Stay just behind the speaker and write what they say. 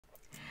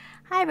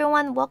Hi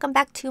everyone, welcome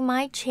back to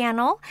my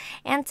channel.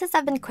 And since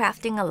I've been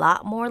crafting a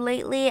lot more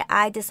lately,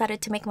 I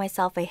decided to make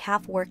myself a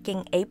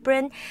half-working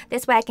apron.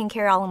 This way I can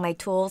carry all of my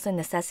tools and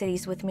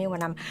necessities with me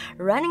when I'm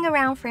running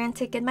around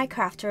frantic in my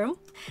craft room.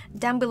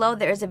 Down below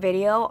there is a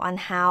video on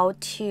how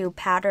to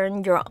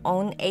pattern your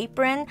own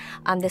apron.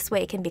 This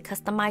way it can be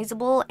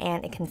customizable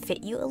and it can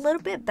fit you a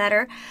little bit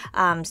better.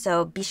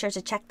 So be sure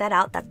to check that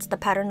out. That's the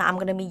pattern that I'm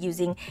going to be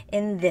using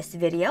in this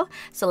video.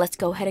 So let's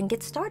go ahead and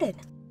get started.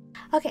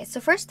 Okay, so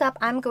first up,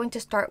 I'm going to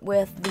start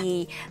with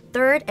the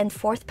third and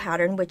fourth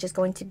pattern, which is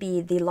going to be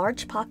the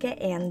large pocket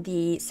and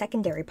the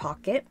secondary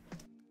pocket.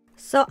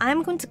 So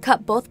I'm going to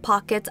cut both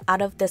pockets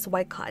out of this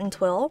white cotton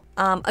twill.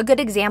 A good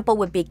example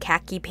would be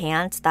khaki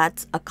pants.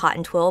 That's a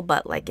cotton twill,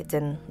 but like it's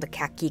in the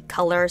khaki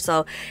color.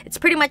 So it's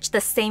pretty much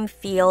the same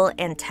feel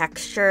and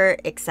texture,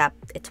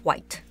 except it's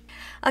white.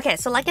 Okay,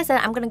 so like I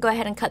said, I'm going to go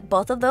ahead and cut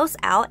both of those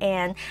out,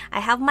 and I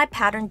have my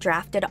pattern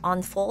drafted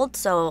on fold,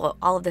 so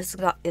all of this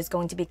is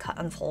going to be cut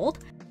on fold.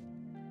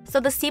 So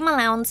the seam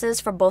allowances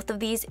for both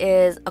of these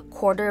is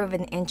 1/4 of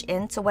an inch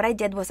in. So what I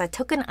did was I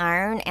took an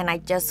iron and I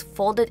just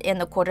folded in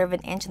 1/4 of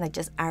an inch and I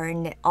just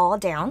ironed it all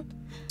down.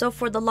 So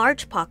for the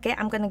large pocket,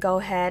 I'm going to go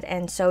ahead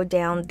and sew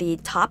down the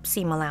top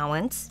seam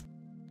allowance.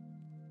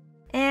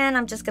 And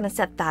I'm just going to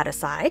set that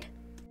aside.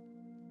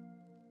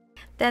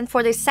 Then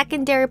for the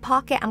secondary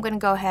pocket, I'm going to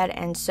go ahead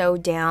and sew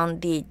down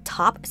the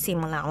top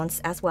seam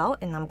allowance as well,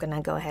 and I'm going to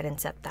go ahead and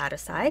set that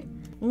aside.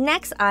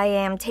 Next, I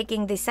am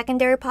taking the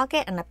secondary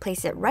pocket and I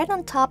place it right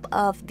on top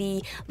of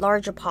the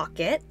larger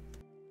pocket.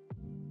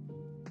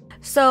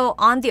 So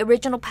on the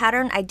original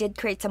pattern, I did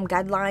create some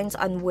guidelines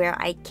on where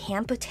I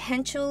can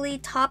potentially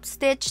top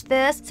stitch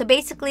this. So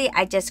basically,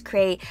 I just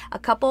create a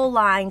couple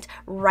lines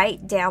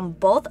right down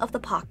both of the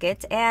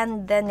pockets,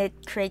 and then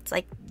it creates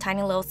like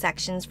tiny little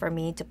sections for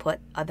me to put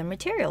other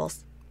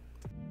materials.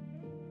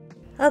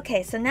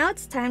 Okay, so now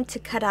it's time to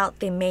cut out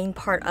the main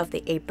part of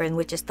the apron,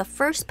 which is the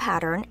first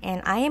pattern,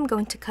 and I am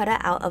going to cut it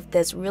out of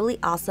this really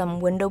awesome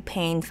window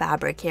pane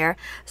fabric here.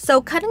 So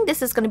cutting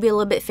this is going to be a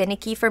little bit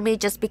finicky for me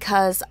just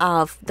because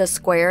of the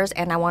squares,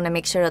 and I want to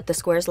make sure that the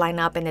squares line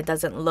up and it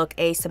doesn't look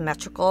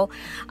asymmetrical.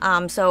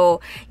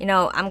 So, you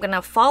know, I'm going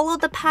to follow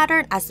the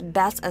pattern as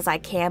best as I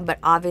can, but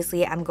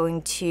obviously I'm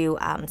going to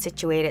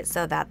situate it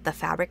so that the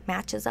fabric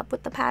matches up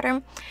with the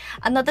pattern.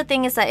 Another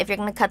thing is that if you're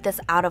going to cut this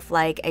out of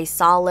like a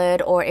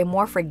solid or a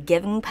more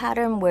forgiving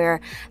pattern where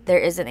there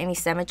isn't any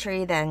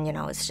symmetry, then you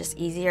know it's just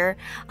easier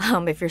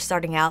if you're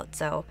starting out.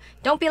 So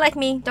don't be like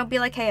me, don't be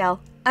like KL.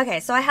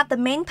 Okay, so I have the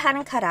main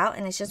pattern cut out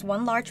and it's just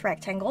one large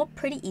rectangle,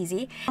 pretty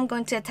easy. I'm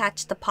going to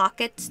attach the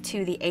pockets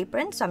to the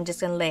apron, so I'm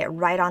just going to lay it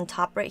right on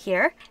top right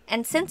here.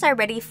 And since I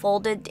already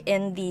folded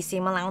in the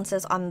seam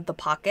allowances on the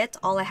pockets,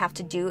 all I have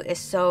to do is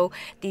sew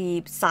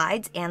the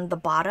sides and the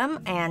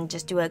bottom and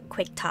just do a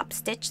quick top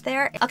stitch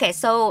there. Okay,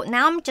 so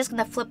now I'm just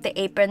going to flip the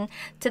apron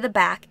to the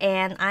back,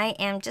 and I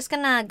am just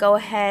going to go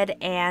ahead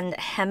and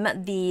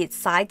hem the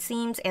side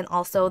seams and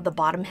also the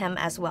bottom hem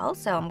as well.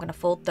 So I'm going to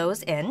fold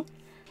those in.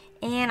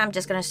 And I'm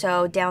just going to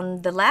sew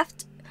down the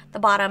left, the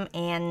bottom,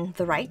 and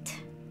the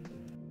right.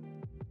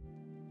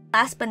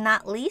 Last but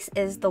not least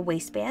is the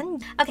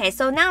waistband. Okay,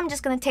 so now I'm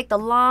just going to take the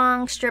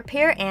long strip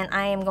here and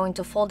I am going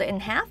to fold it in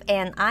half,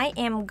 and I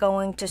am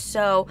going to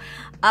sew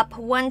up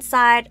one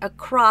side,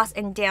 across,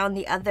 and down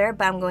the other,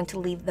 but I'm going to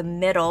leave the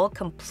middle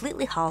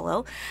completely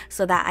hollow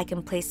so that I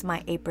can place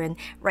my apron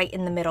right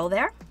in the middle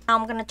there. Now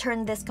I'm going to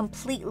turn this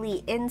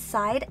completely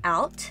inside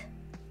out.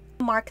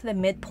 Mark the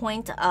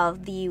midpoint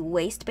of the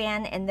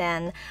waistband, and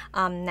then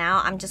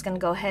now I'm just going to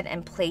go ahead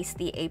and place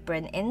the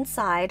apron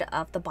inside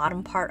of the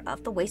bottom part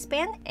of the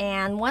waistband.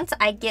 And once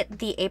I get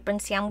the apron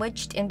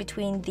sandwiched in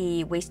between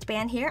the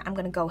waistband here, I'm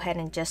going to go ahead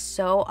and just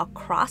sew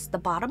across the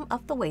bottom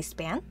of the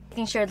waistband,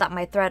 making sure that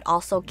my thread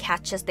also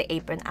catches the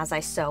apron as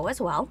I sew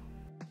as well.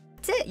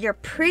 That's it, you're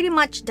pretty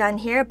much done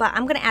here, but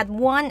I'm gonna add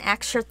one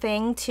extra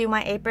thing to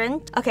my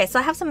apron. Okay, so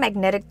I have some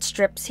magnetic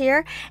strips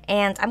here,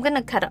 and I'm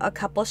gonna cut a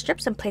couple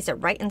strips and place it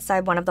right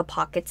inside one of the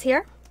pockets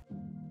here.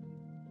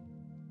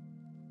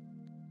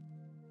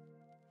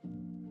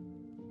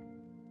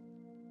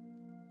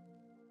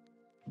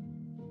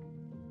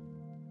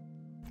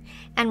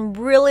 And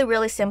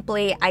really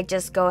simply, I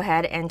just go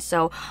ahead and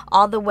sew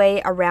all the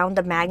way around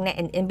the magnet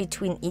and in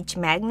between each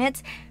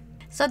magnet.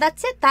 So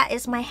that's it. That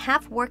is my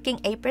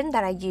half-working apron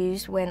that I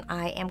use when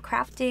I am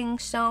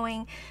crafting,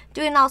 sewing,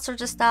 doing all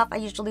sorts of stuff. I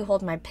usually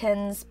hold my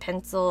pens,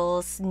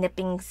 pencils,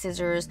 nipping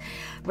scissors,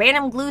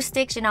 random glue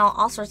sticks, you know,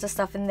 all sorts of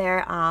stuff in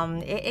there.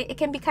 It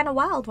can be kind of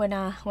wild when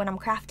I'm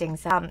crafting.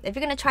 So if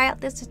you're gonna try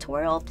out this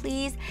tutorial,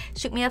 please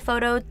shoot me a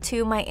photo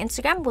to my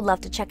Instagram. Would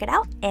love to check it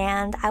out,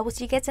 and I will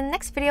see you guys in the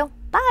next video.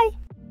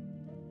 Bye!